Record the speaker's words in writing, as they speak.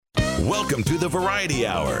Welcome to the Variety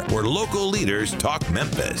Hour, where local leaders talk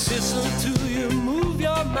Memphis. Listen to you move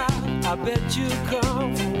your mouth. I bet you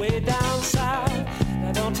come from way down south.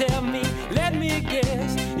 Now don't tell me, let me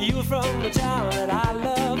guess. You're from the town that I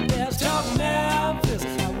love best. Talk Memphis,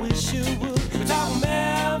 I wish you would. Talk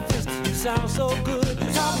Memphis, you sound so good.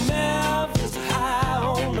 Talk Memphis, high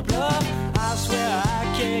on the bluff. I swear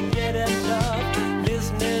I can't get enough.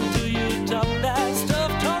 Listening to you talk that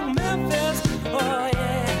stuff. Talk Memphis, oh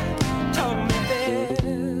yeah. Talk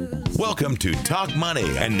Memphis. Welcome to Talk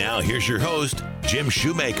Money. And now here's your host, Jim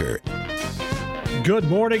Shoemaker. Good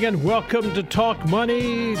morning and welcome to Talk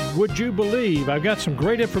Money. Would you believe I've got some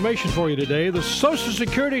great information for you today. The Social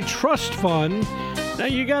Security Trust Fund. Now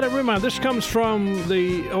you got to remember, this comes from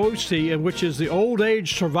the OC, which is the Old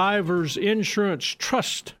Age Survivors Insurance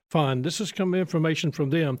Trust Fund. This is some information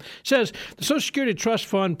from them. It says the Social Security Trust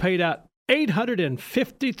Fund paid out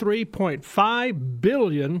 $853.5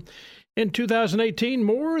 billion in 2018,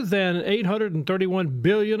 more than $831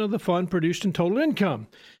 billion of the fund produced in total income.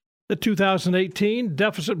 The 2018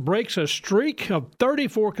 deficit breaks a streak of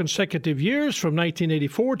 34 consecutive years from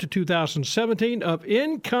 1984 to 2017 of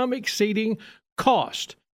income exceeding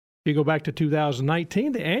cost. If you go back to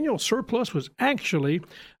 2019, the annual surplus was actually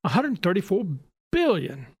 $134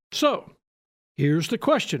 billion. So, here's the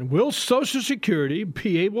question. Will Social Security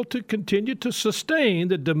be able to continue to sustain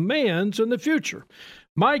the demands in the future?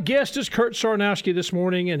 My guest is Kurt Sarnowski this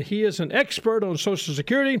morning, and he is an expert on Social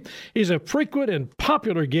Security. He's a frequent and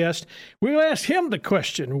popular guest. We'll ask him the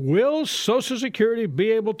question, will Social Security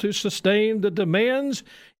be able to sustain the demands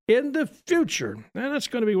in the future? And that's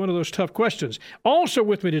going to be one of those tough questions. Also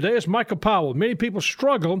with me today is Michael Powell. Many people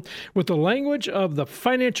struggle with the language of the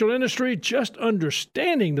financial industry, just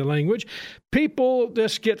understanding the language. People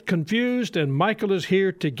just get confused, and Michael is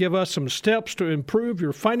here to give us some steps to improve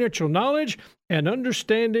your financial knowledge and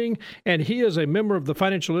understanding, and he is a member of the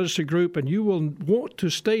Financial Industry Group, and you will want to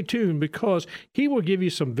stay tuned because he will give you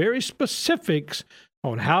some very specifics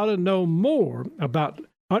on how to know more about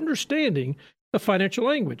understanding the financial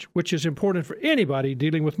language, which is important for anybody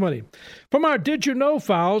dealing with money. From our Did You Know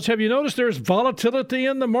files, have you noticed there's volatility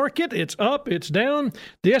in the market? It's up, it's down.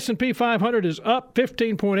 The S&P 500 is up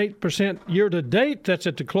 15.8% year to date. That's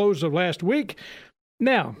at the close of last week.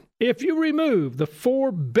 Now, if you remove the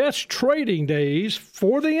 4 best trading days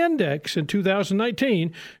for the index in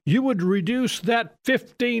 2019, you would reduce that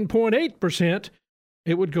 15.8%.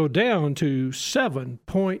 It would go down to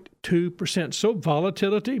 7.2%. So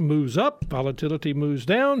volatility moves up, volatility moves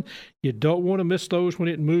down. You don't want to miss those when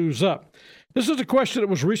it moves up. This is a question that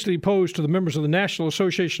was recently posed to the members of the National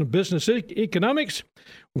Association of Business Economics.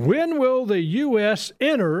 When will the U.S.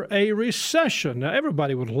 enter a recession? Now,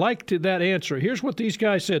 everybody would like that answer. Here's what these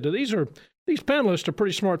guys said. These panelists are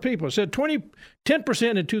pretty smart people. It said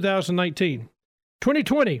 10% in 2019.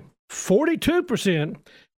 2020, 42%.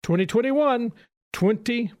 2021,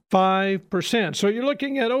 25%. So you're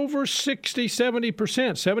looking at over 60, 70%,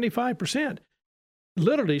 75%.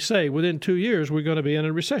 Literally say within 2 years we're going to be in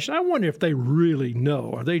a recession. I wonder if they really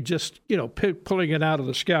know. Are they just, pulling it out of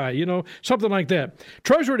the sky, something like that.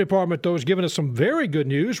 Treasury Department, though, has given us some very good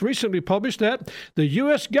news. Recently published that the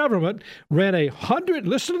U.S. government ran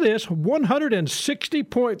listen to this,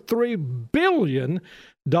 $160.3 billion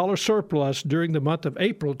surplus during the month of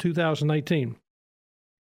April 2019.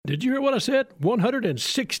 Did you hear what I said?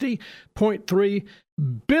 $160.3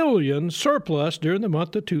 billion surplus during the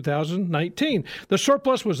month of 2019. The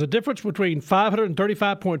surplus was the difference between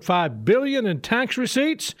 $535.5 billion in tax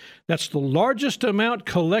receipts. That's the largest amount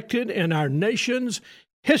collected in our nation's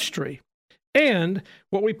history. And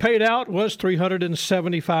what we paid out was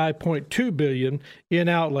 $375.2 billion in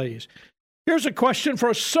outlays. Here's a question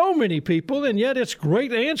for so many people, and yet it's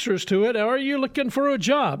great answers to it. Are you looking for a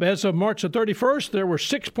job? As of March the 31st, there were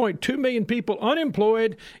 6.2 million people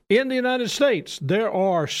unemployed in the United States. There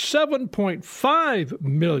are 7.5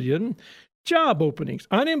 million job openings.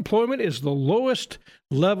 Unemployment is the lowest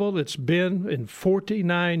level it's been in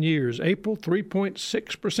 49 years. April,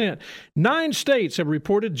 3.6%. 9 states have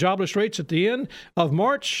reported jobless rates at the end of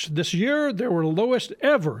March this year. They were the lowest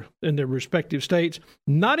ever in their respective states.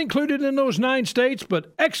 Not included in those 9 states,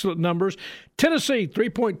 but excellent numbers. Tennessee,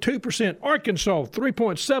 3.2%. Arkansas,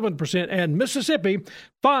 3.7%. And Mississippi,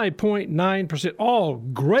 5.9%. All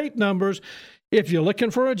great numbers. If you're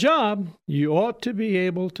looking for a job, you ought to be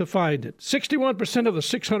able to find it. 61% of the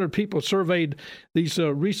 600 people surveyed, these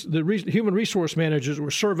human resource managers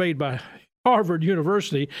were surveyed by Harvard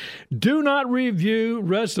University, do not review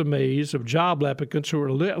resumes of job applicants who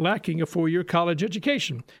are lacking a 4-year college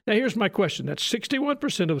education. Now, here's my question. That's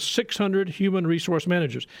 61% of 600 human resource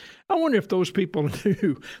managers. I wonder if those people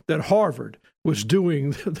knew that Harvard was doing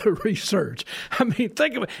the research. I mean,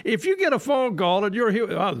 think of it. If you get a phone call and you're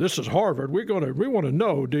here, oh, this is Harvard. We want to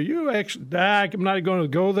know. Do you actually? I'm not going to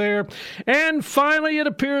go there. And finally, it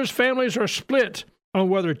appears families are split on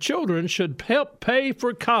whether children should help pay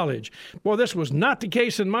for college. Well, this was not the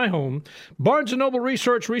case in my home. Barnes & Noble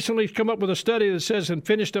Research recently come up with a study that says, and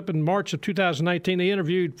finished up in March of 2019, they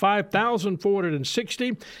interviewed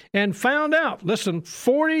 5,460 and found out, listen,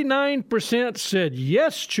 49% said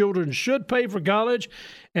yes, children should pay for college,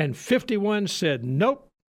 and 51 said nope,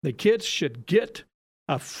 the kids should get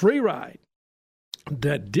a free ride.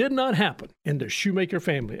 That did not happen in the Shoemaker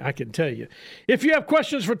family, I can tell you. If you have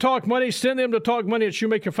questions for Talk Money, send them to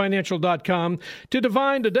talkmoney@shoemakerfinancial.com. To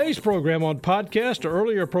divine today's program on podcast or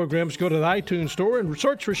earlier programs, go to the iTunes store and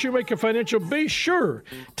search for Shoemaker Financial. Be sure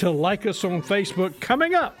to like us on Facebook.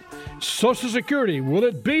 Coming up, Social Security, will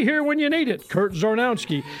it be here when you need it? Kurt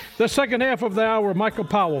Zarnowski. The second half of the hour, Michael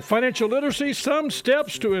Powell. Financial literacy, some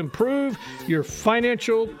steps to improve your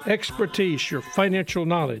financial expertise, your financial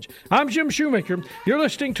knowledge. I'm Jim Shoemaker. You're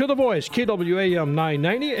listening to The Voice, KWAM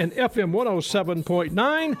 990 and FM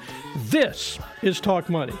 107.9. This is Talk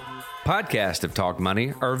Money. Podcasts of Talk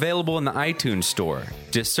Money are available in the iTunes store.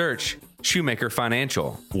 Just search Shoemaker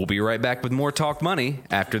Financial. We'll be right back with more Talk Money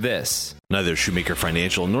after this. Neither Shoemaker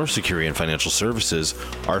Financial nor Securian Financial Services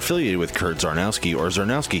are affiliated with Kurt Zarnowski or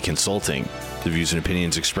Zarnowski Consulting. The views and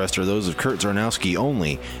opinions expressed are those of Kurt Zarnowski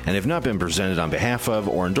only and have not been presented on behalf of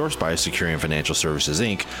or endorsed by Securian Financial Services,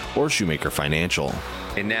 Inc. or Shoemaker Financial.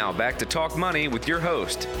 And now back to Talk Money with your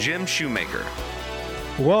host, Jim Shoemaker.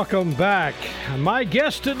 Welcome back. My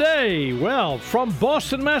guest today, well, from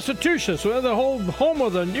Boston, Massachusetts, where the whole home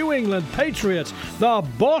of the New England Patriots, the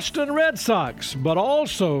Boston Red Sox, but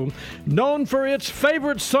also known for its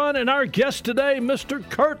favorite son. And our guest today, Mr.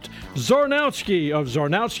 Kurt Zarnowski of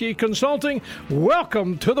Zarnowski Consulting.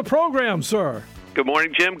 Welcome to the program, sir. Good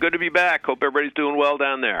morning, Jim. Good to be back. Hope everybody's doing well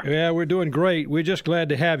down there. Yeah, we're doing great. We're just glad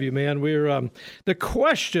to have you, man. We're the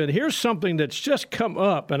question, here's something that's just come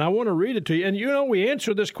up, and I want to read it to you. And, you know, we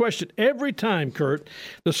answer this question every time, Kurt.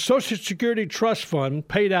 The Social Security Trust Fund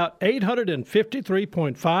paid out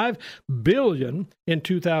 $853.5 billion in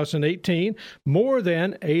 2018, more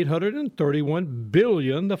than $831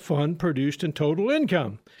 billion the fund produced in total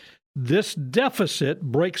income. This deficit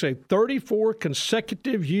breaks a 34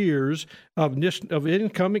 consecutive years of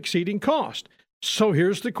income exceeding cost. So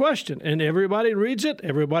here's the question, and everybody reads it,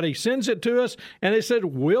 everybody sends it to us, and they said,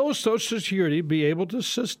 will Social Security be able to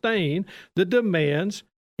sustain the demands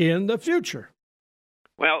in the future?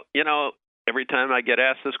 Well, you know, every time I get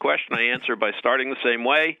asked this question, I answer by starting the same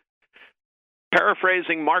way.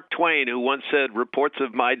 Paraphrasing Mark Twain, who once said, reports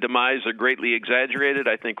of my demise are greatly exaggerated,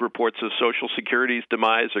 I think reports of Social Security's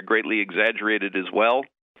demise are greatly exaggerated as well.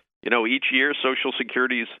 You know, each year, Social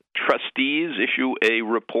Security's trustees issue a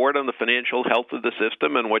report on the financial health of the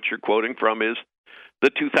system, and what you're quoting from is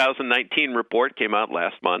the 2019 report, came out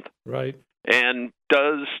last month. Right. And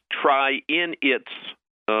does try in its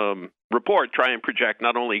report, try and project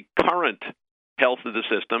not only current health of the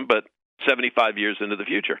system, but 75 years into the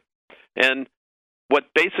future. And what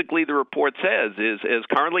basically the report says is, as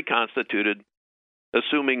currently constituted,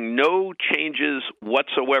 assuming no changes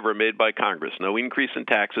whatsoever made by Congress, no increase in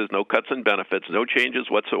taxes, no cuts in benefits, no changes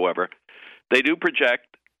whatsoever, they do project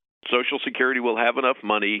Social Security will have enough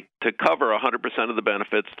money to cover 100% of the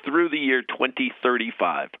benefits through the year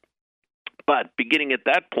 2035. But beginning at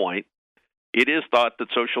that point, it is thought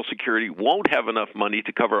that Social Security won't have enough money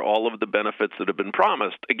to cover all of the benefits that have been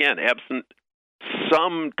promised, again, absent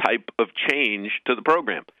some type of change to the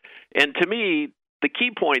program. And to me, the key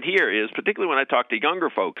point here is, particularly when I talk to younger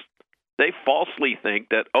folks, they falsely think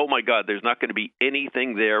that, oh my God, there's not going to be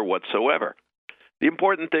anything there whatsoever. The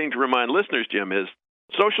important thing to remind listeners, Jim, is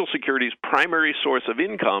Social Security's primary source of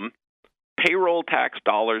income, payroll tax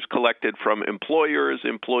dollars collected from employers,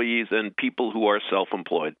 employees, and people who are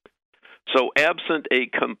self-employed. So absent a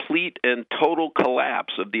complete and total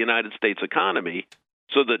collapse of the United States economy,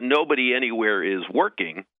 so that nobody anywhere is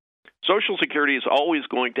working, Social Security is always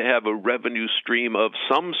going to have a revenue stream of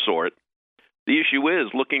some sort. The issue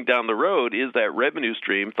is, looking down the road, is that revenue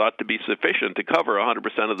stream thought to be sufficient to cover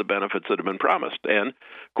 100% of the benefits that have been promised? And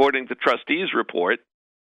according to the trustees' report,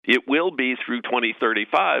 it will be through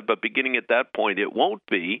 2035, but beginning at that point, it won't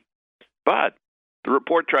be. But the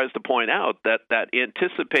report tries to point out that that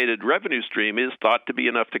anticipated revenue stream is thought to be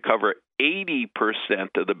enough to cover 80%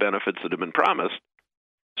 of the benefits that have been promised.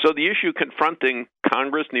 So the issue confronting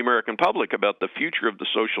Congress and the American public about the future of the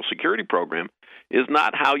Social Security program is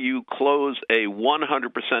not how you close a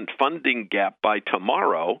 100% funding gap by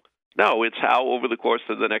tomorrow. No, it's how over the course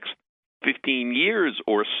of the next 15 years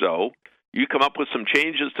or so, you come up with some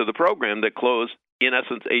changes to the program that close, in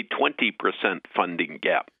essence, a 20% funding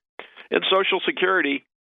gap. And Social Security,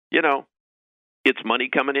 it's money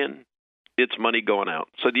coming in, it's money going out.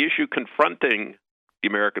 So the issue confronting the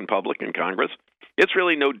American public and Congress, it's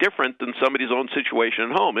really no different than somebody's own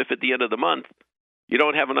situation at home. If at the end of the month you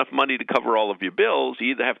don't have enough money to cover all of your bills,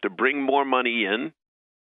 you either have to bring more money in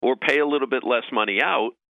or pay a little bit less money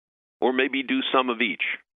out, or maybe do some of each.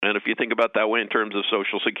 And if you think about that way in terms of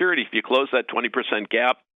Social Security, if you close that 20%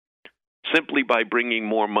 gap simply by bringing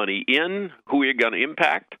more money in, who are you going to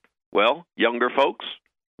impact? Well, younger folks,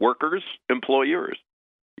 workers, employers.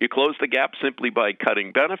 You close the gap simply by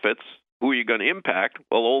cutting benefits, who are you going to impact?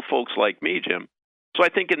 Well, old folks like me, Jim. So I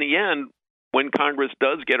think in the end, when Congress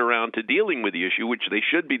does get around to dealing with the issue, which they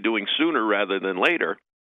should be doing sooner rather than later,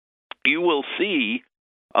 you will see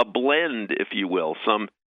a blend, if you will, some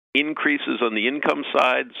increases on the income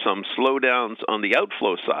side, some slowdowns on the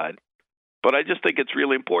outflow side. But I just think it's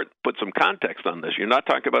really important to put some context on this. You're not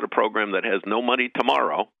talking about a program that has no money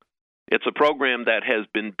tomorrow. It's a program that has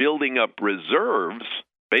been building up reserves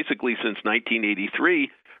basically since 1983,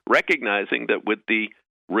 recognizing that with the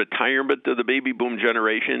retirement of the baby boom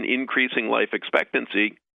generation, increasing life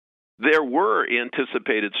expectancy, there were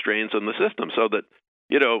anticipated strains on the system. So that,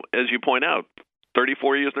 as you point out,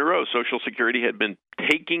 34 years in a row, Social Security had been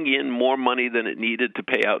taking in more money than it needed to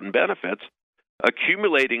pay out in benefits,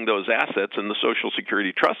 accumulating those assets in the Social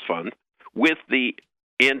Security Trust Fund with the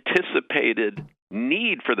anticipated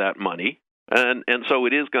need for that money. And so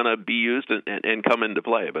it is going to be used and come into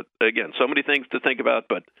play. But again, so many things to think about,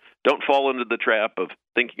 but don't fall into the trap of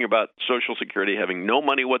thinking about Social Security having no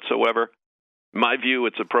money whatsoever. In my view,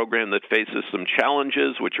 it's a program that faces some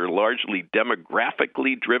challenges, which are largely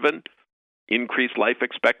demographically driven. Increased life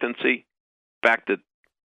expectancy, fact that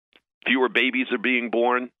fewer babies are being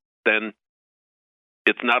born, then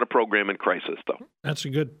it's not a program in crisis, though.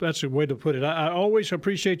 That's a way to put it. I always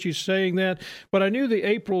appreciate you saying that, but I knew the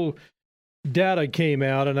April data came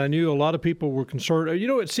out, and I knew a lot of people were concerned.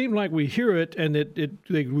 It seemed like we hear it, and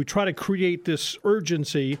we try to create this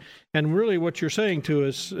urgency. And really, what you're saying to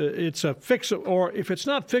us, it's a fix, or if it's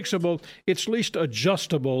not fixable, it's at least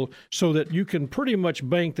adjustable, so that you can pretty much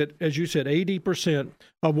bank that, as you said, 80%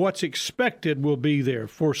 of what's expected will be there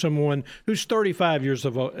for someone who's 35 years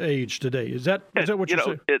of age today. Is that what you're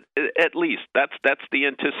saying? At least that's the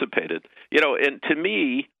anticipated. And to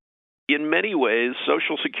me, in many ways,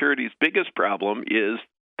 Social Security's biggest problem is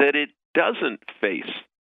that it doesn't face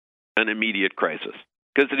an immediate crisis,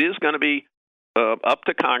 because it is going to be up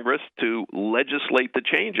to Congress to legislate the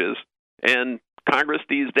changes. And Congress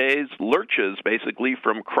these days lurches basically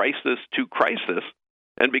from crisis to crisis.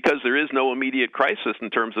 And because there is no immediate crisis in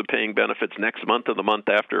terms of paying benefits next month or the month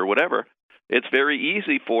after or whatever, it's very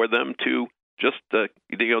easy for them to just, the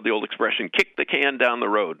old expression, kick the can down the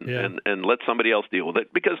road and let somebody else deal with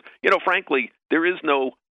it. Because, frankly, there is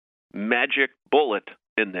no magic bullet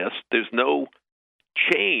in this. There's no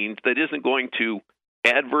change that isn't going to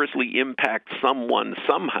adversely impact someone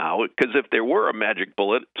somehow, because if there were a magic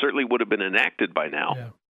bullet, it certainly would have been enacted by now. Yeah.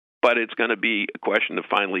 But it's going to be a question of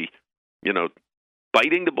finally,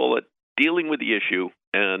 biting the bullet, dealing with the issue,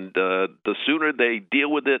 and the sooner they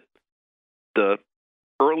deal with it, the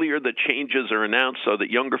earlier the changes are announced so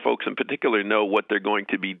that younger folks in particular know what they're going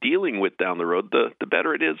to be dealing with down the road, the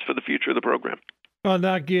better it is for the future of the program.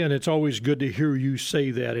 Now, again, it's always good to hear you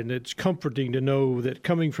say that, and it's comforting to know that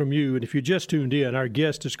coming from you. And if you just tuned in, our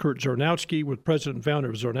guest is Kurt Zarnowski, with President and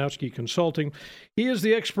founder of Zarnowski Consulting. He is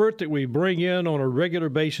the expert that we bring in on a regular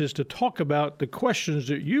basis to talk about the questions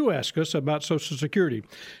that you ask us about Social Security.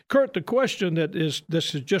 Kurt, the question this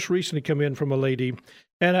has just recently come in from a lady.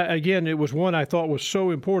 And again, it was one I thought was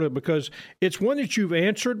so important because it's one that you've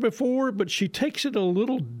answered before, but she takes it a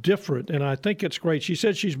little different, and I think it's great. She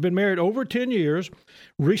said she's been married over 10 years,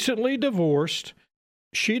 recently divorced.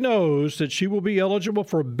 She knows that she will be eligible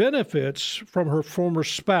for benefits from her former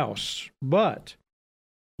spouse, but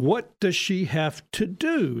what does she have to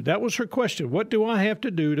do? That was her question. What do I have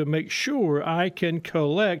to do to make sure I can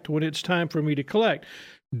collect when it's time for me to collect?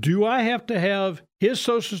 Do I have to have his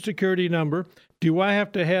Social Security number? Do I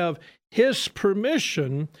have to have his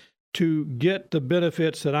permission to get the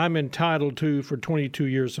benefits that I'm entitled to for 22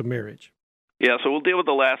 years of marriage? Yeah, so we'll deal with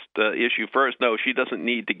the last issue first. No, she doesn't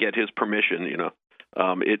need to get his permission.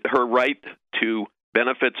 Her right to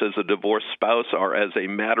benefits as a divorced spouse are, as a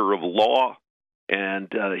matter of law,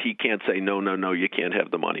 and he can't say, no, you can't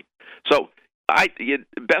have the money. So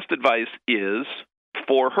best advice is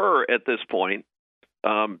for her at this point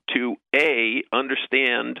to, A,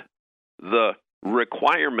 understand the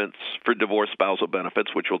requirements for divorce spousal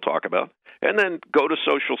benefits, which we'll talk about, and then go to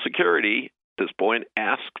Social Security at this point,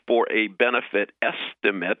 ask for a benefit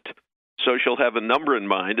estimate so she'll have a number in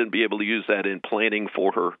mind and be able to use that in planning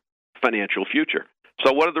for her financial future.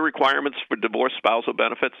 So what are the requirements for divorce spousal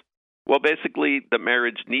benefits? Well, basically, the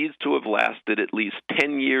marriage needs to have lasted at least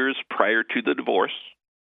 10 years prior to the divorce.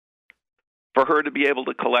 For her to be able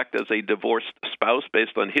to collect as a divorced spouse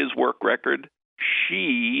based on his work record,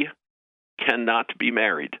 she cannot be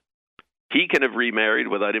married. He can have remarried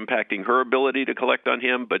without impacting her ability to collect on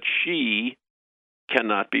him, but she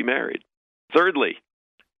cannot be married. Thirdly,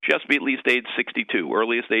 she has to be at least age 62.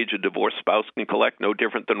 Earliest age a divorced spouse can collect, no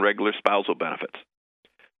different than regular spousal benefits.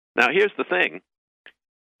 Now, here's the thing.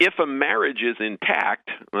 If a marriage is intact,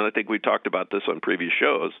 and I think we talked about this on previous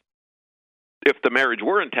shows, if the marriage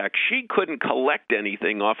were intact, she couldn't collect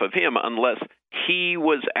anything off of him unless he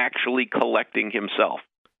was actually collecting himself.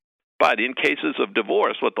 But in cases of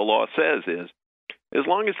divorce, what the law says is, as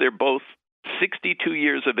long as they're both 62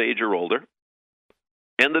 years of age or older,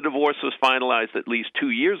 and the divorce was finalized at least 2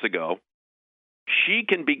 years ago, she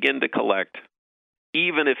can begin to collect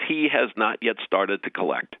even if he has not yet started to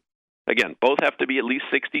collect. Again, both have to be at least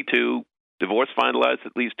 62, divorce finalized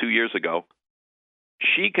at least 2 years ago.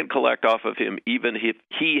 She can collect off of him even if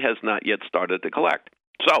he has not yet started to collect.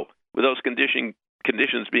 So, with those conditions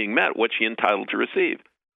being met, what's she entitled to receive?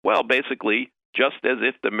 Well, basically, just as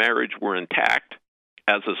if the marriage were intact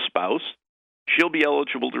as a spouse, she'll be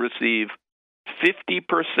eligible to receive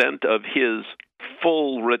 50% of his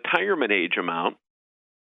full retirement age amount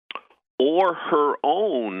or her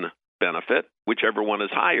own benefit, whichever one is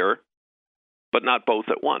higher, but not both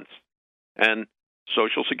at once. And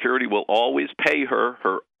Social Security will always pay her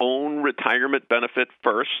her own retirement benefit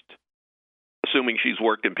first, assuming she's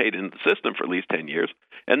worked and paid into the system for at least 10 years,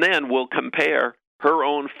 and then we'll compare her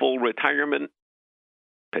own full retirement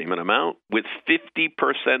payment amount with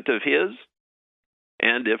 50% of his,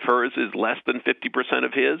 and if hers is less than 50%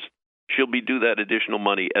 of his, she'll be due that additional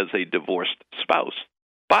money as a divorced spouse.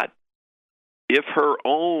 But if her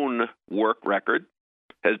own work record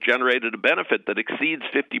has generated a benefit that exceeds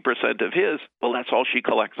 50% of his, well, that's all she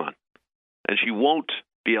collects on. And she won't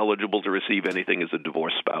be eligible to receive anything as a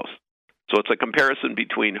divorced spouse. So it's a comparison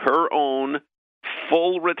between her own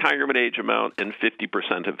full retirement age amount and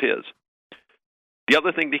 50% of his. The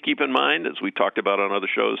other thing to keep in mind, as we talked about on other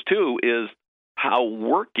shows too, is how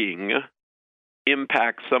working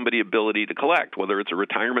impacts somebody's ability to collect, whether it's a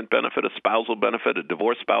retirement benefit, a spousal benefit, a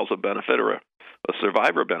divorced spousal benefit, or a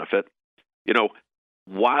survivor benefit. You know,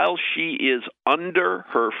 while she is under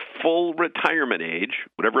her full retirement age,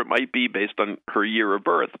 whatever it might be based on her year of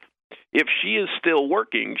birth, if she is still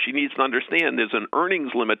working, she needs to understand there's an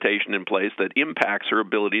earnings limitation in place that impacts her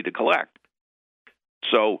ability to collect.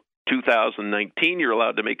 So 2019, you're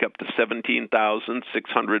allowed to make up to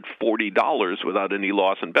 $17,640 without any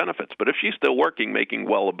loss in benefits. But if she's still working, making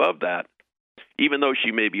well above that, even though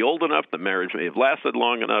she may be old enough, the marriage may have lasted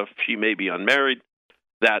long enough, she may be unmarried,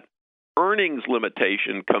 that earnings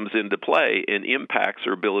limitation comes into play and impacts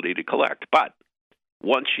her ability to collect. But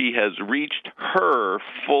once she has reached her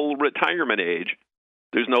full retirement age,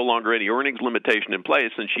 there's no longer any earnings limitation in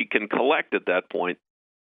place, and she can collect at that point,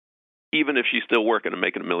 even if she's still working and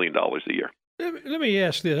making $1 million a year. Let me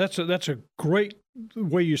ask this. That's a great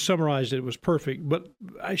way you summarized it. It was perfect. But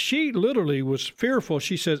she literally was fearful.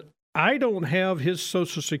 She says, I don't have his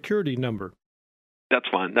Social Security number. That's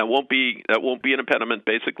fine. That won't be an impediment.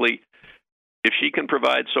 Basically, if she can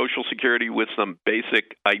provide Social Security with some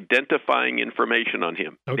basic identifying information on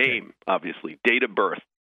him, name, obviously, date of birth,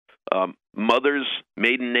 mother's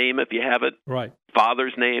maiden name if you have it, right,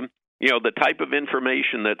 father's name, you know, the type of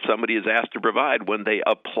information that somebody is asked to provide when they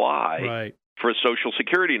apply for a Social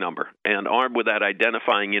Security number. And armed with that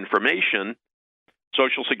identifying information,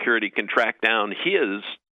 Social Security can track down his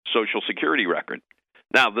Social Security record.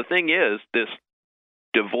 Now, the thing is, this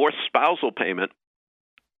divorce spousal payment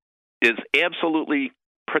is absolutely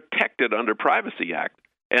protected under Privacy Act.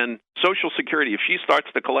 And Social Security, if she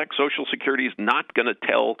starts to collect, Social Security is not going to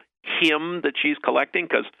tell him that she's collecting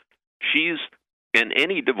because she's, and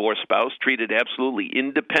any divorced spouse, treated absolutely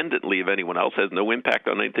independently of anyone else, has no impact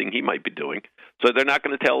on anything he might be doing. So they're not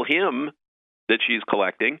going to tell him that she's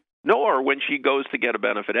collecting, nor when she goes to get a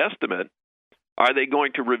benefit estimate, are they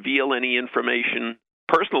going to reveal any information,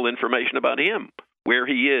 personal information about him, where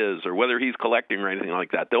he is or whether he's collecting or anything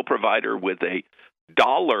like that. They'll provide her with a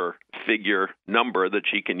dollar figure number that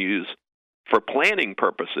she can use for planning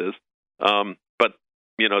purposes. But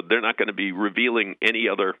they're not going to be revealing any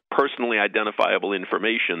other personally identifiable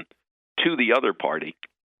information to the other party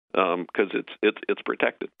because it's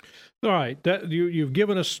protected. All right, you've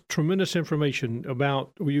given us tremendous information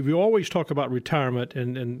about. You always talk about retirement,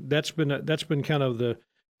 and that's been kind of the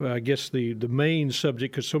the main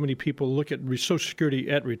subject because so many people look at Social Security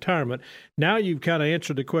at retirement. Now you've kind of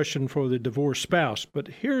answered the question for the divorced spouse, but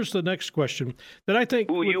here's the next question that I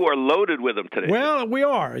think. Ooh, you are loaded with them today. Well, we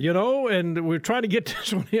are, and we're trying to get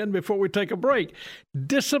this one in before we take a break.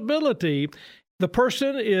 Disability. The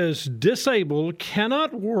person is disabled,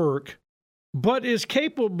 cannot work, but is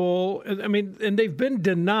capable. I mean, and they've been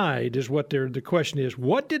denied is what the question is.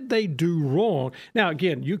 What did they do wrong? Now,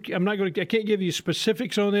 again, I can't give you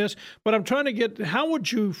specifics on this, but I'm trying to get, how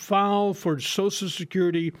would you file for Social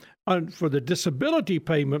Security for the disability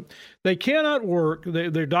payment? They cannot work.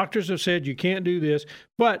 Their doctors have said you can't do this,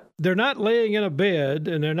 but they're not laying in a bed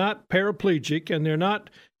and they're not paraplegic and they're not,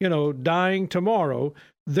 dying tomorrow.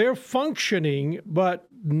 They're functioning, but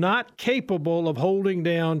not capable of holding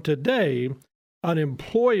down today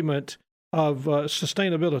unemployment of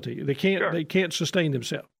sustainability. They can't. Sure. They can't sustain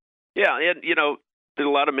themselves. Yeah, and there's a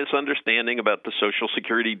lot of misunderstanding about the Social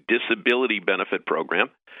Security disability benefit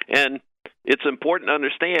program, and it's important to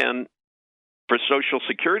understand for Social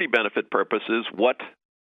Security benefit purposes what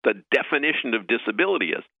the definition of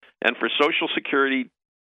disability is, and for Social Security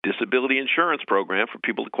disability insurance program for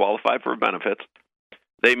people to qualify for benefits.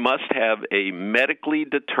 They must have a medically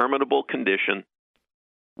determinable condition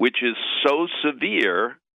which is so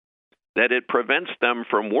severe that it prevents them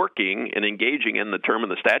from working and engaging in the term of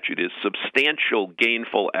the statute is substantial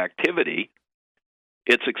gainful activity.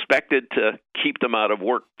 It's expected to keep them out of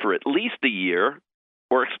work for at least a year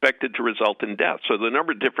or expected to result in death. So the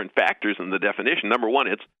number of different factors in the definition. Number one,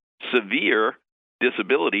 it's severe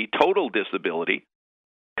disability, total disability,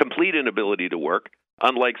 complete inability to work.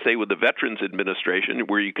 Unlike, say, with the Veterans Administration,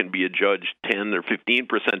 where you can be adjudged 10 or 15%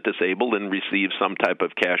 disabled and receive some type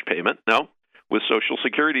of cash payment. No, with Social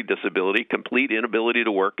Security disability, complete inability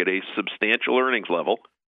to work at a substantial earnings level,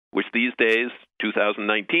 which these days,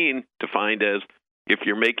 2019, defined as if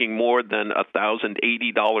you're making more than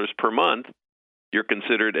 $1,080 per month, you're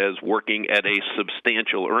considered as working at a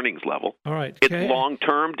substantial earnings level. All right. It's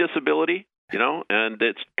long-term disability, and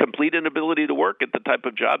it's complete inability to work at the type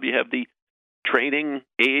of job you have the training,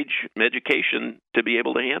 age, education to be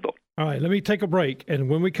able to handle. All right, let me take a break. And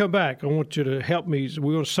when we come back, I want you to help me.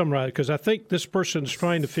 We're going to summarize because I think this person's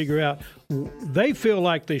trying to figure out, they feel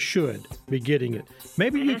like they should be getting it.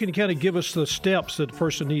 Maybe you can kind of give us the steps that the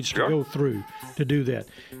person needs to go through to do that.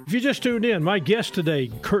 If you just tuned in, my guest today,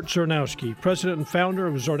 Kurt Zarnowski, president and founder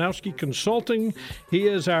of Zarnowski Consulting. He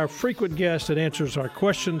is our frequent guest that answers our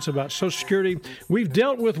questions about Social Security. We've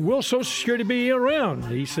dealt with, will Social Security be around?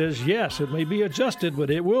 He says, yes, it may be adjusted, but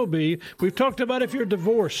it will be. We've talked about if you're a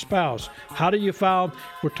divorced spouse, how do you file?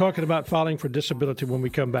 We're talking about filing for disability when we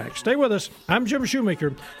come back. Stay with us. I'm Jim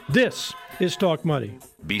Shoemaker. This is Talk Money.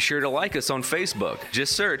 Be sure to like us on Facebook.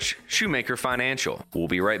 Just search Shoemaker Financial. We'll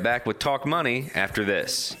be right back with Talk Money after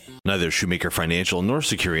this. Neither Shoemaker Financial nor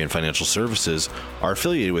Securian Financial Services are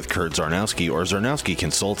affiliated with Kurt Zarnowski or Zarnowski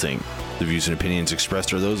Consulting. The views and opinions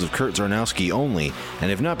expressed are those of Kurt Zarnowski only and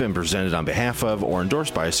have not been presented on behalf of or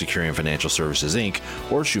endorsed by Securian Financial Services, Inc.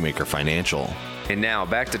 or Shoemaker Financial. And now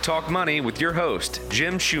back to Talk Money with your host,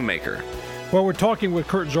 Jim Shoemaker. Well, we're talking with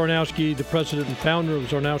Kurt Zarnowski, the president and founder of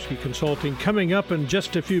Zarnowski Consulting. Coming up in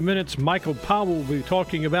just a few minutes, Michael Powell will be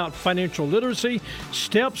talking about financial literacy,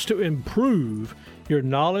 steps to improve your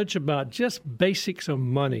knowledge about just basics of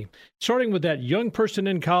money. Starting with that young person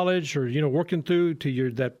in college or, working through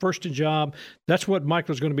to that first job. That's what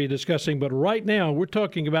Michael's going to be discussing. But right now, we're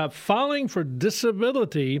talking about filing for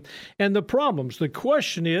disability and the problems. The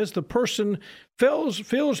question is, the person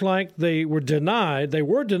feels like they were denied,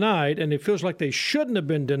 and it feels like they shouldn't have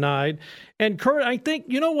been denied. And Kurt, I think,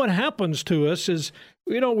 what happens to us is,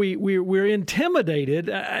 we're intimidated.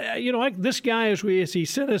 This guy, as he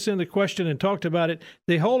sent us in the question and talked about it,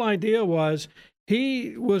 the whole idea was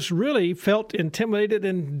he was really felt intimidated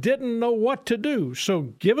and didn't know what to do.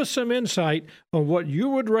 So give us some insight on what you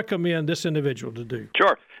would recommend this individual to do.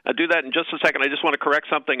 Sure. I'll do that in just a second. I just want to correct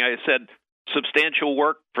something. I said substantial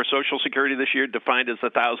work for Social Security this year defined as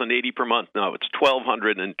 $1,080 per month. No, it's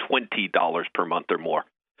 $1,220 per month or more.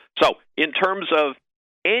 So in terms of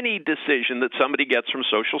any decision that somebody gets from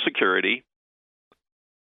Social Security,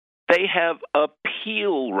 they have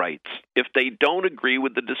appeal rights if they don't agree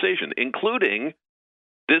with the decision, including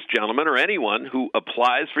this gentleman or anyone who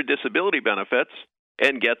applies for disability benefits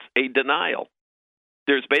and gets a denial.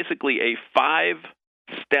 There's basically a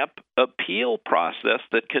 8-step appeal process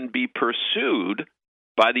that can be pursued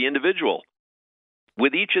by the individual.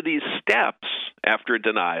 With each of these steps after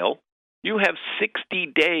denial, you have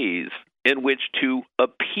 60 days in which to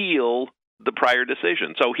appeal the prior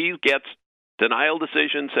decision. So he gets denial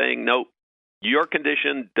decision saying, no, your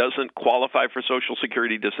condition doesn't qualify for Social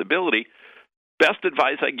Security disability. Best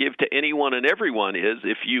advice I give to anyone and everyone is,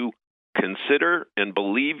 if you consider and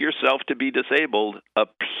believe yourself to be disabled,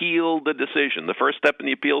 appeal the decision. The first step in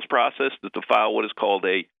the appeals process is to file what is called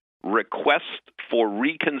a request for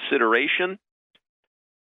reconsideration.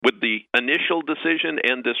 With the initial decision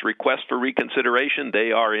and this request for reconsideration,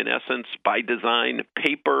 they are, in essence, by design,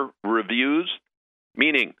 paper reviews,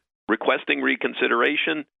 meaning requesting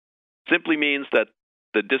reconsideration simply means that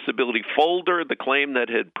the disability folder, the claim that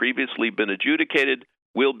had previously been adjudicated,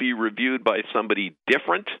 will be reviewed by somebody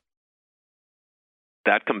different.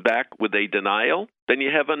 That comes back with a denial. Then you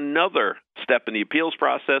have another step in the appeals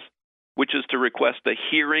process, which is to request a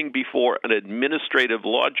hearing before an administrative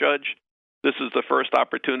law judge. This is the first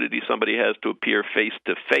opportunity somebody has to appear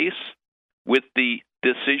face-to-face with the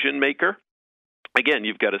decision maker. Again,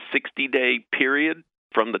 you've got a 60-day period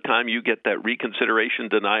from the time you get that reconsideration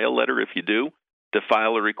denial letter, if you do, to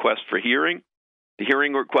file a request for hearing. The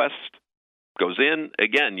hearing request goes in.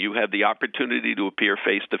 Again, you have the opportunity to appear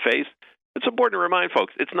face-to-face. It's important to remind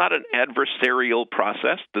folks, it's not an adversarial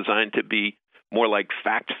process designed to be more like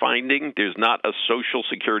fact-finding. There's not a Social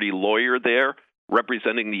Security lawyer there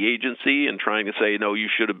representing the agency and trying to say, no, you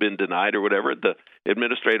should have been denied or whatever. The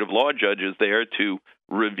administrative law judge is there to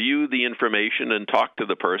review the information and talk to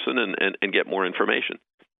the person and get more information.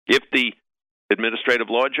 If the administrative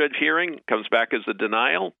law judge hearing comes back as a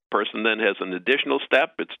denial, person then has an additional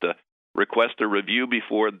step. It's to request a review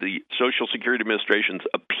before the Social Security Administration's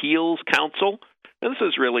Appeals Council. And this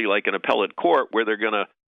is really like an appellate court where they're going to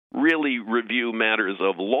really review matters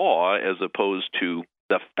of law as opposed to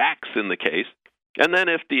the facts in the case. And then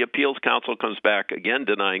if the Appeals Council comes back, again,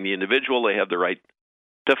 denying the individual, they have the right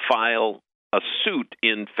to file a suit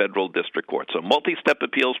in federal district court. So multi-step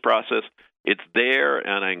appeals process, it's there,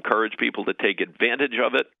 and I encourage people to take advantage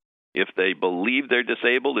of it. If they believe they're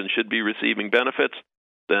disabled and should be receiving benefits,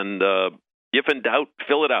 then if in doubt,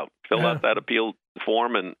 fill it out. Fill out that appeal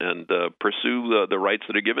form and pursue the rights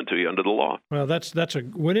that are given to you under the law. Well, that's a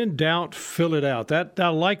when in doubt, fill it out. That I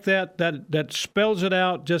like that. That spells it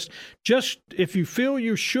out. Just if you feel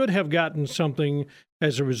you should have gotten something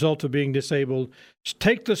as a result of being disabled,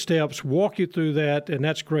 take the steps, walk you through that, and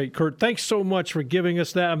that's great. Kurt, thanks so much for giving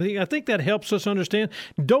us that. I think that helps us understand.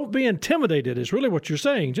 Don't be intimidated is really what you're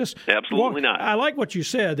saying. Just absolutely not. I like what you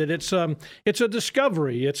said, that it's a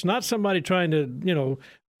discovery. It's not somebody trying to,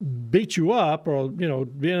 beat you up or,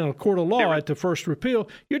 be in a court of law at the first repeal.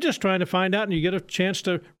 You're just trying to find out, and you get a chance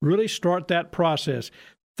to really start that process.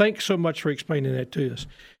 Thanks so much for explaining that to us.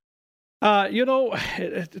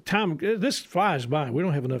 Time, this flies by. We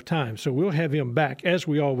don't have enough time, so we'll have him back, as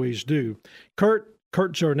we always do. Kurt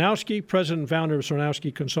Czarnowski, president and founder of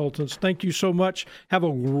Czarnowski Consultants, thank you so much. Have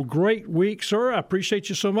a great week, sir. I appreciate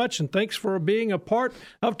you so much, and thanks for being a part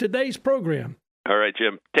of today's program. All right,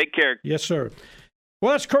 Jim. Take care. Yes, sir.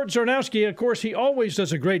 Well, that's Kurt Czarnowski. Of course, he always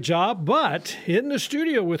does a great job, but in the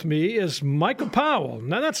studio with me is Michael Powell.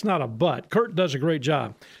 Now, that's not a but. Kurt does a great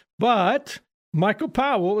job, but Michael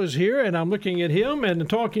Powell is here, and I'm looking at him and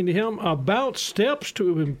talking to him about steps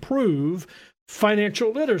to improve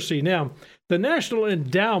financial literacy. Now, the National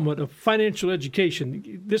Endowment of Financial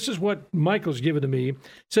Education, this is what Michael's given to me,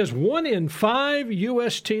 says 1 in 5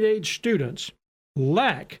 U.S. teenage students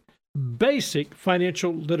lack basic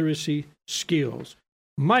financial literacy skills.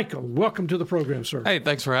 Michael, welcome to the program, sir. Hey,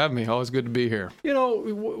 thanks for having me. Always good to be here.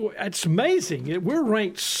 It's amazing. We're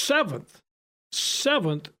ranked seventh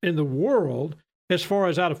in the world as far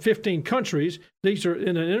as out of 15 countries. These are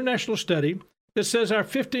in an international study that says our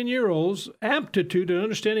 15-year-olds' aptitude and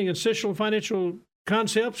understanding essential financial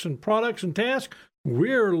concepts and products and tasks,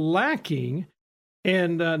 we're lacking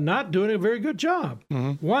and not doing a very good job.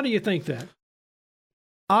 Mm-hmm. Why do you think that?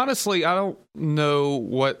 Honestly, I don't know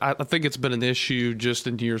what I think it's been an issue just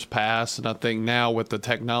in years past. And I think now with the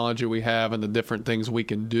technology we have and the different things we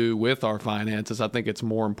can do with our finances, I think it's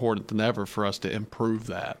more important than ever for us to improve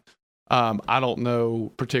that. I don't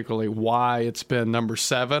know particularly why it's been number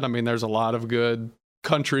 7. I mean, there's a lot of good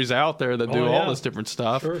countries out there that do all this different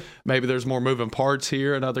stuff. Sure. Maybe there's more moving parts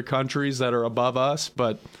here in other countries that are above us,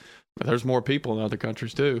 but there's more people in other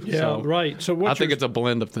countries too. Yeah, so right. So I think it's a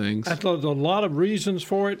blend of things. There's a lot of reasons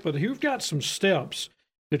for it, but you've got some steps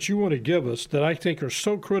that you want to give us that I think are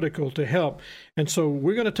so critical to help. And so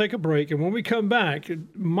we're going to take a break. And when we come back,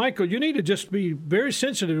 Michael, you need to just be very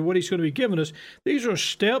sensitive to what he's going to be giving us. These are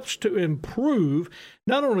steps to improve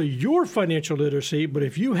not only your financial literacy, but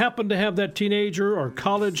if you happen to have that teenager or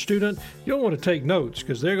college student, you'll want to take notes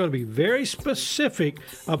because they're going to be very specific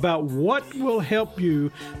about what will help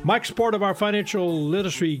you. Mike's part of our financial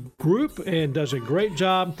literacy group and does a great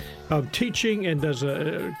job of teaching and does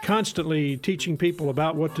constantly teaching people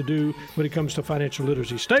about what to do when it comes to financial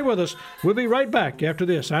literacy. Stay with us. We'll be right back after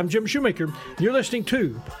this. I'm Jim Shoemaker. You're listening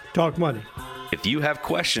to Talk Money. If you have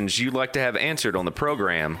questions you'd like to have answered on the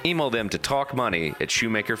program, email them to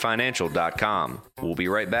talkmoney@shoemakerfinancial.com. We'll be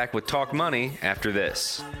right back with Talk Money after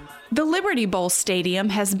this. The Liberty Bowl Stadium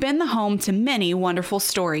has been the home to many wonderful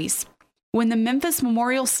stories. When the Memphis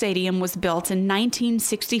Memorial Stadium was built in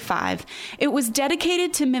 1965, it was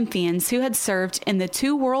dedicated to Memphians who had served in the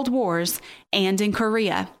 2 World Wars and in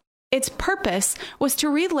Korea. Its purpose was to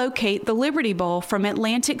relocate the Liberty Bowl from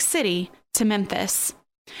Atlantic City to Memphis.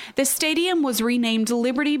 The stadium was renamed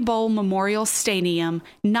Liberty Bowl Memorial Stadium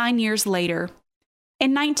 9 years later.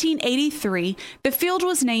 In 1983, the field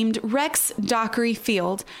was named Rex Dockery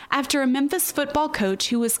Field after a Memphis football coach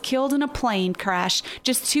who was killed in a plane crash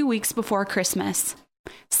just 2 weeks before Christmas.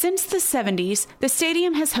 Since the 70s, the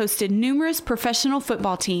stadium has hosted numerous professional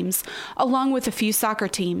football teams, along with a few soccer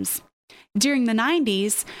teams. During the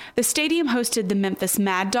 90s, the stadium hosted the Memphis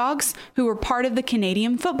Mad Dogs, who were part of the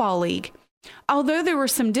Canadian Football League. Although there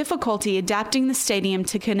was some difficulty adapting the stadium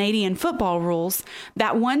to Canadian football rules,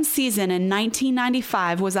 that one season in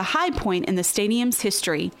 1995 was a high point in the stadium's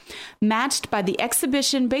history, matched by the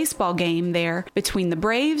exhibition baseball game there between the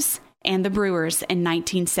Braves and the Brewers in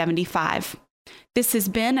 1975. This has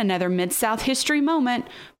been another Mid-South History Moment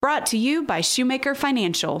brought to you by Shoemaker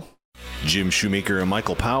Financial. Jim Shoemaker and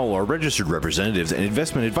Michael Powell are registered representatives and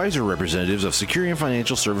investment advisor representatives of Securian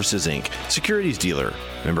Financial Services, Inc., securities dealer.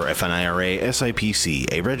 Member FNIRA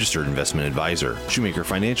SIPC, a registered investment advisor. Shoemaker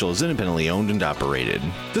Financial is independently owned and operated.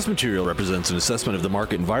 This material represents an assessment of the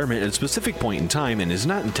market environment at a specific point in time and is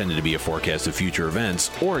not intended to be a forecast of future events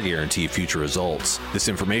or a guarantee of future results. This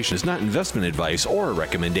information is not investment advice or a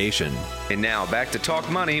recommendation. And now back to Talk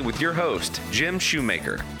Money with your host, Jim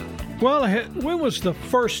Shoemaker. Well, when was the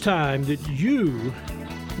first time that you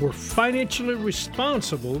were financially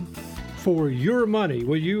responsible for your money?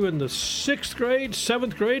 Were you in the 6th grade,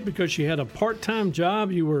 7th grade because you had a part-time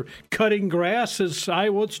job? You were cutting grass as I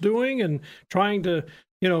was doing and trying to,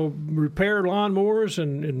 repair lawnmowers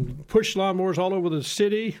and push lawnmowers all over the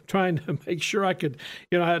city, trying to make sure I could,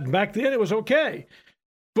 back then it was okay.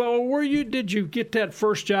 But did you get that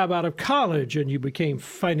first job out of college and you became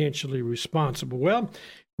financially responsible? Well,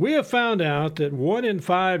 we have found out that 1 in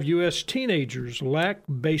 5 U.S. teenagers lack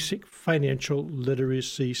basic financial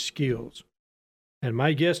literacy skills. And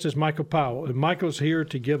my guest is Michael Powell, and Michael's here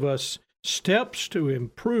to give us steps to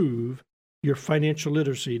improve your financial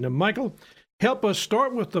literacy. Now, Michael, help us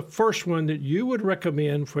start with the first one that you would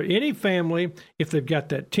recommend for any family if they've got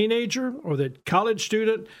that teenager or that college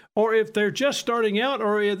student, or if they're just starting out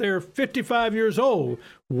or if they're 55 years old.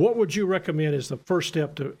 What would you recommend as the first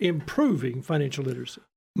step to improving financial literacy?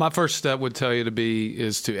 My first step would tell you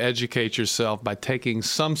is to educate yourself by taking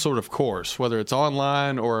some sort of course, whether it's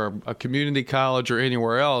online or a community college or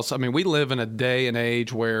anywhere else. I mean, we live in a day and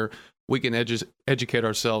age where we can educate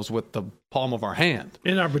ourselves with the palm of our hand.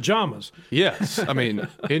 In our pajamas. Yes. I mean,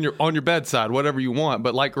 on your bedside, whatever you want.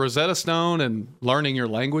 But like Rosetta Stone and learning your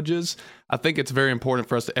languages, I think it's very important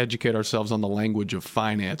for us to educate ourselves on the language of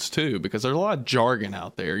finance too, because there's a lot of jargon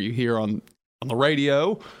out there you hear on the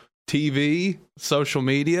radio, TV, social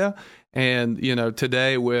media, and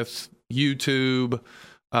today with YouTube,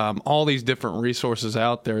 all these different resources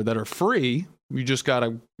out there that are free. You just got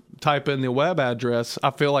to type in the web address.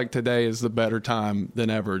 I feel like today is the better time than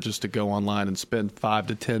ever just to go online and spend 5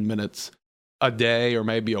 to 10 minutes a day or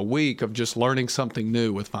maybe a week of just learning something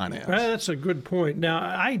new with finance. Well, that's a good point. Now,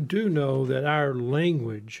 I do know that our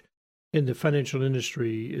language in the financial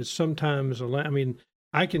industry is sometimes,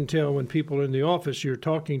 I can tell when people are in the office, you're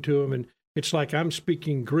talking to them, and it's like I'm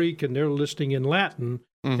speaking Greek and they're listening in Latin,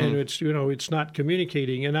 and it's not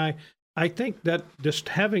communicating. And I think that just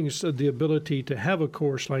having the ability to have a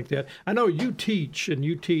course like that, I know you teach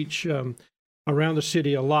around the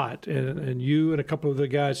city a lot, and you and a couple of the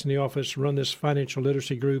guys in the office run this financial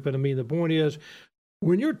literacy group. And the point is,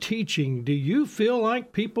 when you're teaching, do you feel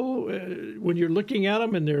like people, when you're looking at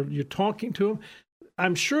them and you're talking to them,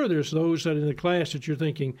 I'm sure there's those that in the class that you're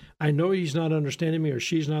thinking, I know he's not understanding me or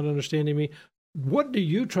she's not understanding me. What do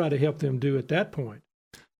you try to help them do at that point?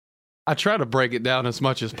 I try to break it down as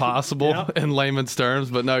much as possible in layman's terms,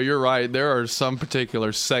 but no, you're right. There are some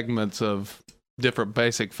particular segments of different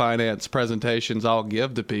basic finance presentations I'll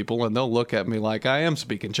give to people, and they'll look at me like I am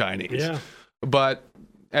speaking Chinese. Yeah. But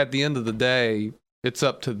at the end of the day, it's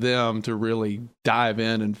up to them to really dive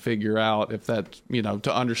in and figure out if that's,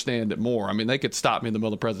 to understand it more. I mean, they could stop me in the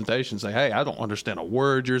middle of the presentation and say, hey, I don't understand a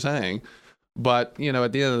word you're saying. But,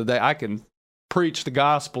 at the end of the day, I can preach the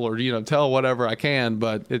gospel or, tell whatever I can,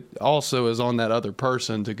 but it also is on that other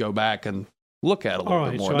person to go back and look at it a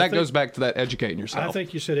little bit more. So and that goes back to that educating yourself. I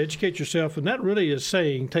think you said educate yourself, and that really is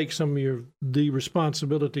saying take some of the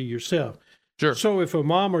responsibility yourself. Sure. So if a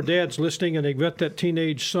mom or dad's listening and they've got that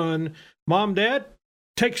teenage son, mom, dad,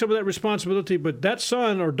 take some of that responsibility, but that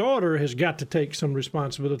son or daughter has got to take some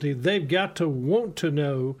responsibility. They've got to want to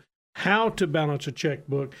know how to balance a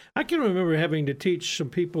checkbook. I can remember having to teach some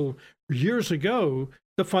people years ago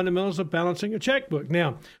the fundamentals of balancing a checkbook.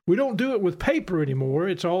 Now, we don't do it with paper anymore.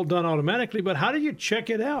 It's all done automatically, but how do you check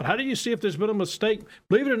it out? How do you see if there's been a mistake?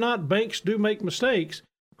 Believe it or not, banks do make mistakes.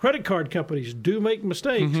 Credit card companies do make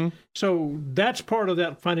mistakes. Mm-hmm. So that's part of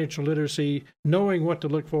that financial literacy, knowing what to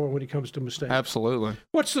look for when it comes to mistakes. Absolutely.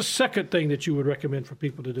 What's the second thing that you would recommend for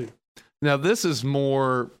people to do? Now, this is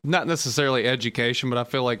more, not necessarily education, but I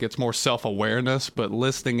feel like it's more self-awareness, but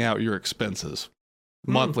listing out your expenses,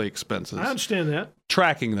 monthly expenses. I understand that.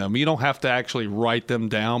 Tracking them. You don't have to actually write them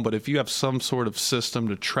down, but if you have some sort of system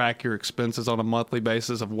to track your expenses on a monthly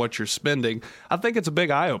basis of what you're spending, I think it's a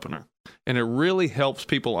big eye-opener. And it really helps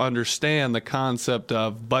people understand the concept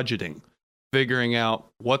of budgeting, figuring out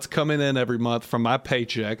what's coming in every month from my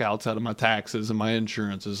paycheck outside of my taxes and my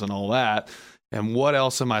insurances and all that. And what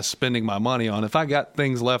else am I spending my money on? If I got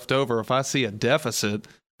things left over, if I see a deficit,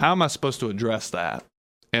 how am I supposed to address that?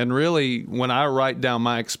 And really, when I write down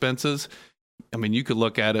my expenses, I mean, you could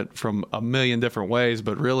look at it from a million different ways,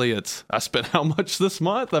 but really it's, I spent how much this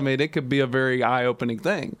month? I mean, it could be a very eye-opening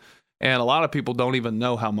thing. And a lot of people don't even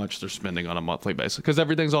know how much they're spending on a monthly basis because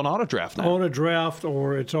everything's on auto draft now. On a draft,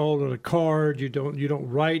 or it's all on a card. You don't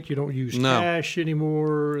write. You don't use cash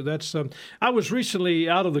anymore. That's I was recently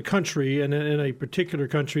out of the country, and in a particular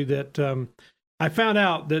country that I found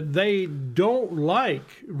out that they don't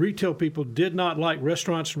like, retail people did not like,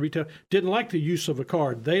 restaurants and retail didn't like the use of a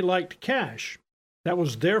card. They liked cash. That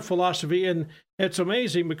was their philosophy, and it's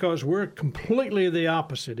amazing because we're completely the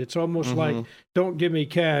opposite. It's almost like, don't give me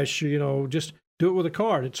cash, just do it with a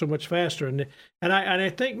card. It's so much faster. And I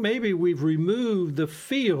think maybe we've removed the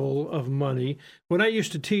feel of money. When I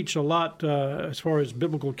used to teach a lot as far as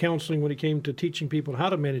biblical counseling, when it came to teaching people how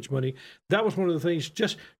to manage money, that was one of the things,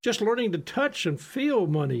 just learning to touch and feel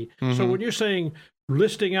money. So when you're saying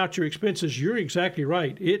listing out your expenses, you're exactly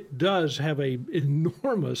right. It does have a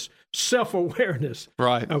enormous self-awareness.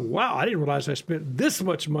 Right. Wow, I didn't realize I spent this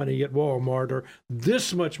much money at Walmart or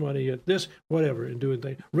this much money at this, whatever, and doing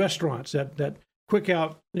things. Restaurants, that quick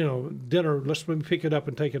out, dinner, let's pick it up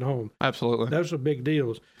and take it home. Absolutely. Those are big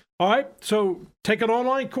deals. All right, so take an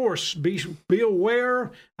online course. Be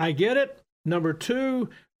aware. I get it. Number 2,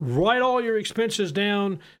 write all your expenses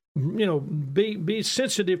down. Be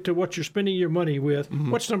sensitive to what you're spending your money with.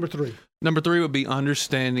 What's number 3? Number 3 would be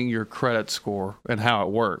understanding your credit score and how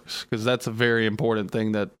it works, because that's a very important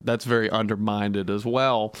thing that's very undermined as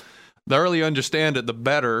well. The earlier you understand it, the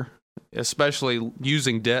better, especially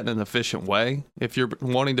using debt in an efficient way. If you're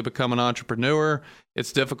wanting to become an entrepreneur,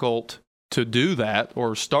 it's difficult to do that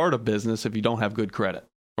or start a business if you don't have good credit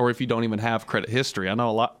or if you don't even have credit history. I know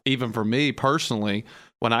a lot, even for me personally,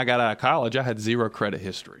 when I got out of college, I had 0 credit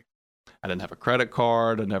history. I didn't have a credit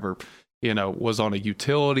card. I never, was on a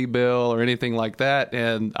utility bill or anything like that.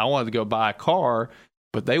 And I wanted to go buy a car,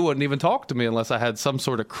 but they wouldn't even talk to me unless I had some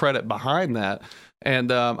sort of credit behind that.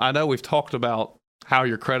 And I know we've talked about how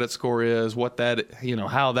your credit score is, what that,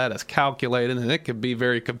 how that is calculated. And it could be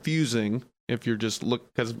very confusing if you're just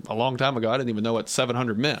because a long time ago, I didn't even know what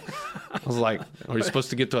 700 meant. I was like, are you supposed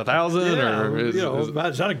to get to 1,000? Or is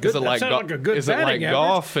that a good, like a good is batting it like average?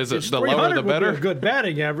 Golf? Is it the lower the better? Would be a good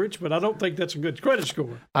batting average, but I don't think that's a good credit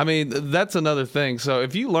score. I mean, that's another thing. So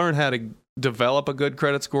if you learn how to develop a good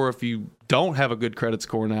credit score, if you don't have a good credit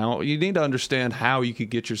score now, you need to understand how you could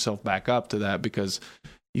get yourself back up to that, because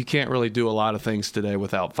you can't really do a lot of things today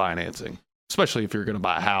without financing, especially if you're going to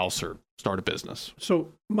buy a house or start a business. So,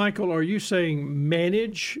 Michael, are you saying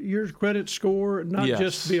manage your credit score, not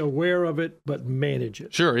just be aware of it, but manage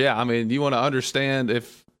it? Sure, yeah. I mean, you want to understand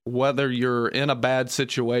whether you're in a bad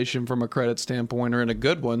situation from a credit standpoint or in a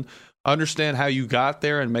good one, understand how you got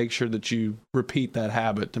there and make sure that you repeat that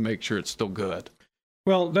habit to make sure it's still good.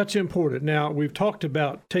 Well, that's important. Now, we've talked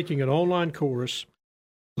about taking an online course,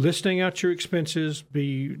 listing out your expenses,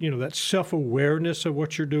 be, that self-awareness of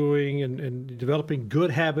what you're doing and developing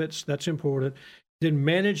good habits. That's important. Then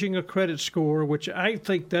managing a credit score, which I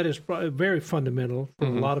think that is very fundamental for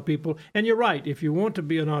a lot of people. And you're right. If you want to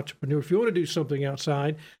be an entrepreneur, if you want to do something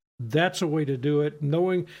outside, that's a way to do it.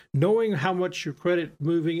 Knowing how much your credit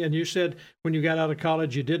moving. And you said when you got out of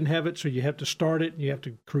college, you didn't have it, so you have to start it. You have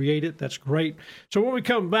to create it. That's great. So when we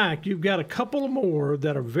come back, you've got a couple more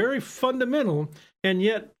that are very fundamental and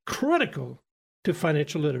yet critical to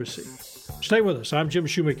financial literacy. Stay with us. I'm Jim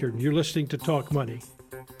Shoemaker, and you're listening to Talk Money.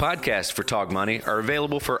 Podcasts for Talk Money are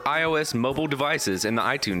available for iOS mobile devices in the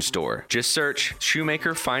iTunes Store. Just search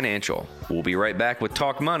Shoemaker Financial. We'll be right back with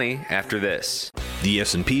Talk Money after this. The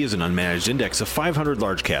S&P is an unmanaged index of 500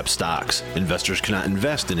 large-cap stocks. Investors cannot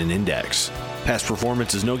invest in an index. Past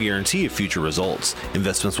performance is no guarantee of future results.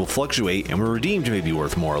 Investments will fluctuate and when redeemed may be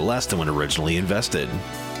worth more or less than when originally invested.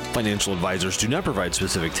 Financial advisors do not provide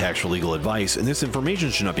specific tax or legal advice, and this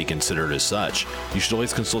information should not be considered as such. You should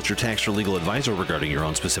always consult your tax or legal advisor regarding your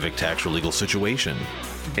own specific tax or legal situation.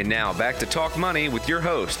 And now back to Talk Money with your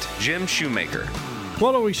host, Jim Shoemaker.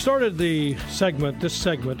 Well, we started this segment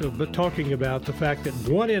of talking about the fact that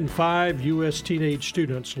 1 in 5 U.S. teenage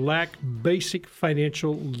students lack basic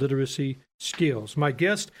financial literacy skills. My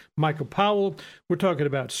guest, Michael Powell, we're talking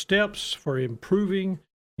about steps for improving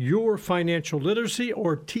your financial literacy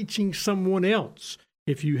or teaching someone else.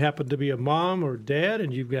 If you happen to be a mom or dad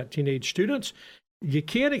and you've got teenage students, you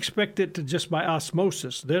can't expect it to just by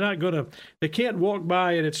osmosis. They can't walk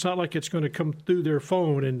by and it's not like it's going to come through their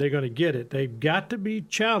phone and they're going to get it. They've got to be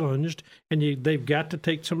challenged and they've got to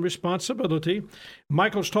take some responsibility.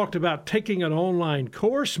 Michael's talked about taking an online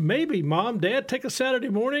course. Maybe mom, dad, take a Saturday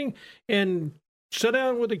morning and sit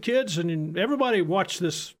down with the kids and everybody watch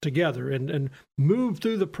this together and move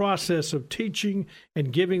through the process of teaching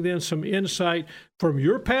and giving them some insight from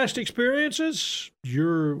your past experiences,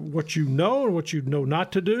 what you know and what you know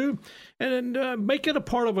not to do, and make it a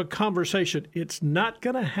part of a conversation. It's not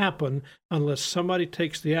going to happen unless somebody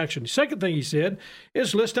takes the action. The second thing he said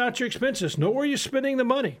is list out your expenses. Know where you're spending the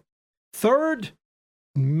money. Third,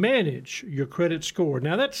 manage your credit score.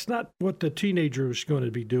 Now, that's not what the teenager is going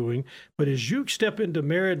to be doing, but as you step into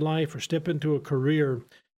married life or step into a career,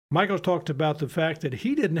 Michael talked about the fact that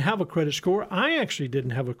he didn't have a credit score. I actually didn't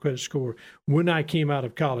have a credit score when I came out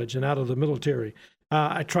of college and out of the military.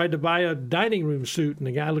 I tried to buy a dining room suit, and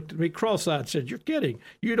the guy looked at me cross-eyed and said, "You're kidding.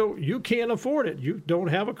 You can't afford it. You don't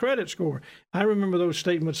have a credit score." I remember those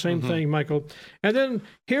statements, same thing, Michael. And then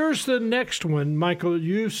here's the next one, Michael,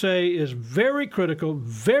 you say is very critical,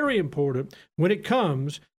 very important when it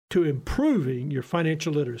comes to improving your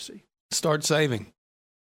financial literacy. Start saving.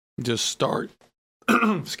 Just start,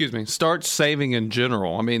 start saving in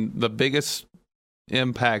general. I mean, the biggest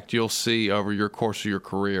impact you'll see over your course of your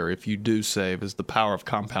career if you do save is the power of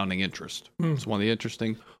compounding interest. It's one of the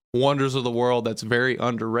interesting wonders of the world that's very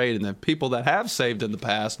underrated, and people that have saved in the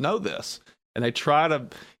past know this, and they try to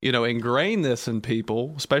ingrain this in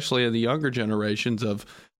people, especially in the younger generations, of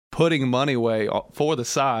putting money away for the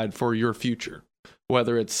side for your future,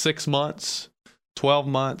 whether it's 6 months, 12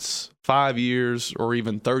 months, 5 years, or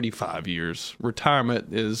even 35 years.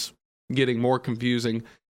 Retirement is getting more confusing.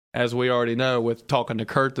 As we already know, with talking to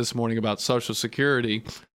Kurt this morning about Social Security,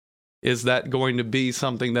 is that going to be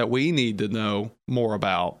something that we need to know more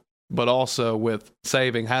about? But also with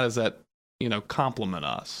saving, how does that, complement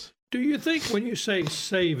us? Do you think when you say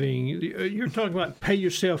saving, you're talking about pay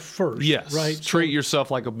yourself first? Yes, right? Treat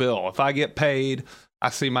yourself like a bill. If I get paid, I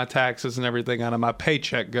see my taxes and everything out of my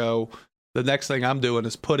paycheck go. The next thing I'm doing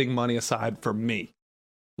is putting money aside for me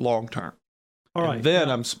long term. All right. And then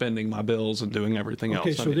I'm spending my bills and doing everything else.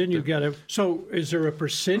 Okay, so then you've got to. So is there a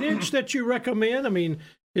percentage that you recommend? I mean,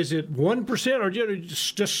 is it 1% or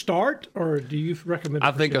just start, or do you recommend?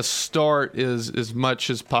 I think a start is as much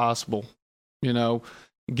as possible.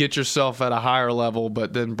 Get yourself at a higher level,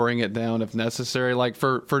 but then bring it down if necessary. Like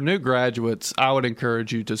for new graduates, I would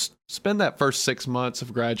encourage you to spend that first 6 months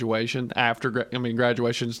of graduation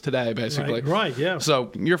graduation's today, basically. Right, yeah.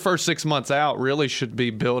 So your first 6 months out really should be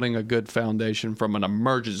building a good foundation from an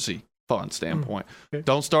emergency fund standpoint. Okay.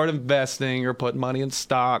 Don't start investing or putting money in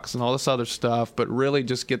stocks and all this other stuff, but really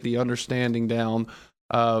just get the understanding down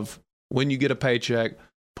of when you get a paycheck,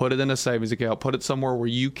 put it in a savings account, put it somewhere where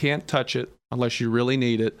you can't touch it unless you really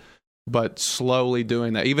need it, but slowly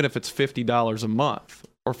doing that. Even if it's $50 a month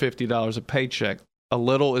or $50 a paycheck, a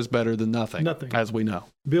little is better than nothing, as we know.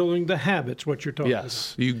 Building the habits, what you're talking about.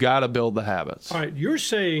 Yes, you got to build the habits. All right, you're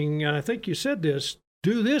saying, and I think you said this,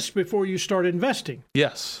 do this before you start investing.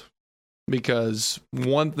 Yes, because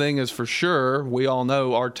one thing is for sure, we all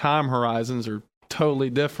know our time horizons are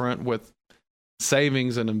totally different with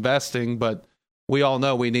savings and investing, but we all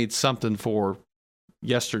know we need something for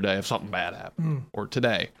yesterday if something bad happened or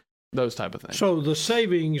today, those type of things. So the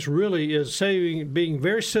savings really is being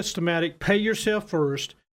very systematic. Pay yourself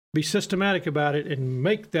first, be systematic about it, and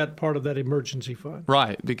make that part of that emergency fund.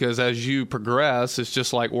 Right, because as you progress, it's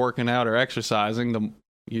just like working out or exercising.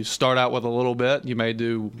 You start out with a little bit. You may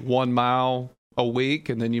do 1 mile a week,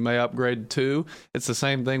 and then you may upgrade to 2. It's the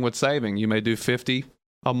same thing with saving. You may do 50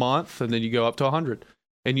 a month, and then you go up to 100.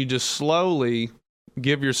 And you just slowly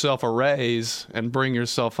give yourself a raise and bring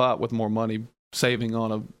yourself up with more money saving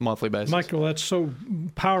on a monthly basis. Michael, that's so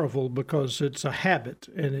powerful because it's a habit,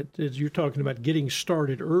 and you're talking about getting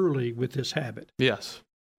started early with this habit. Yes.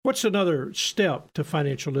 What's another step to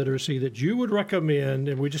financial literacy that you would recommend,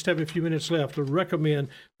 and we just have a few minutes left, to recommend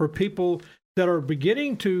for people that are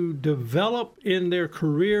beginning to develop in their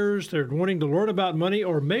careers, they're wanting to learn about money,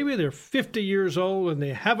 or maybe they're 50 years old and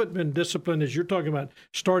they haven't been disciplined, as you're talking about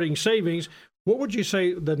starting savings? What would you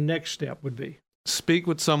say the next step would be? Speak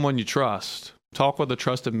with someone you trust. Talk with a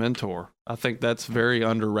trusted mentor. I think that's very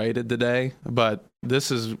underrated today, but this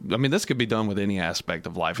could be done with any aspect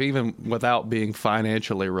of life, even without being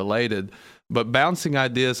financially related. But bouncing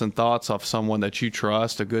ideas and thoughts off someone that you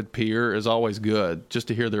trust, a good peer, is always good, just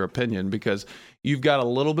to hear their opinion, because you've got a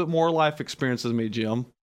little bit more life experience than me, Jim.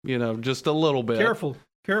 Just a little bit. Careful.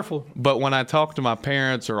 But when I talk to my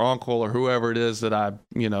parents or uncle or whoever it is that I,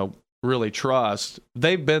 really trust,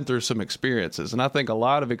 they've been through some experiences. And I think a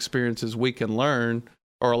lot of experiences we can learn,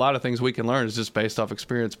 or a lot of things we can learn, is just based off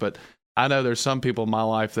experience. But I know there's some people in my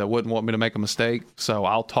life that wouldn't want me to make a mistake, so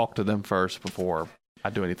I'll talk to them first before I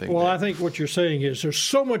do anything. Well, I think what you're saying is there's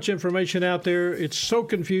so much information out there. It's so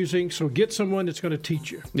confusing. So get someone that's going to teach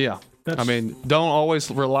you. Yeah. Don't always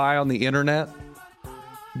rely on the internet,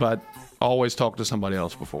 but always talk to somebody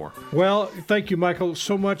else before. Well, thank you, Michael,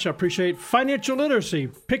 so much. I appreciate financial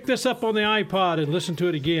literacy. Pick this up on the iPod and listen to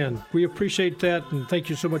it again. We appreciate that, and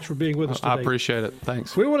thank you so much for being with us today. I appreciate it.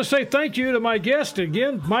 Thanks. We want to say thank you to my guest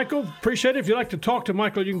again, Michael. Appreciate it. If you'd like to talk to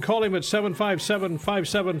Michael, you can call him at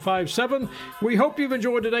 757-5757. We hope you've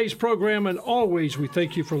enjoyed today's program, and always we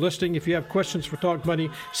thank you for listening. If you have questions for Talk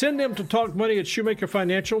Money, send them to talkmoney@Shoemaker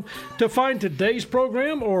Financial. To find today's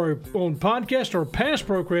program or on podcast or past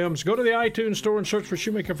programs, go to the iTunes store and search for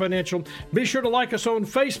Shoemaker Financial. Be sure to like us on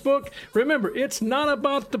Facebook. Remember, it's not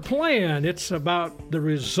about the plan, it's about the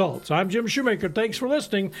results. I'm Jim Shoemaker. Thanks for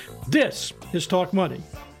listening. This is Talk Money.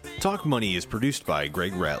 Talk Money is produced by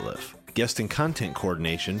Greg Ratliff. Guest and content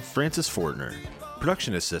coordination, Francis Fortner.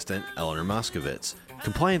 Production assistant, Eleanor Moskovitz.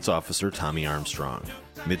 Compliance officer, Tommy Armstrong.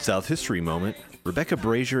 Mid-South History Moment, Rebecca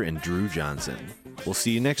Brazier and Drew Johnson. We'll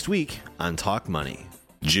see you next week on Talk Money.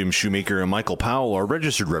 Jim Shoemaker and Michael Powell are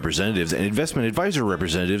registered representatives and investment advisor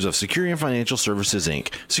representatives of Securian Financial Services, Inc.,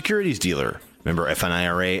 securities dealer. Member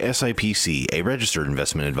FNIRA SIPC, a registered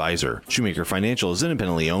investment advisor. Shoemaker Financial is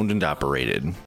independently owned and operated.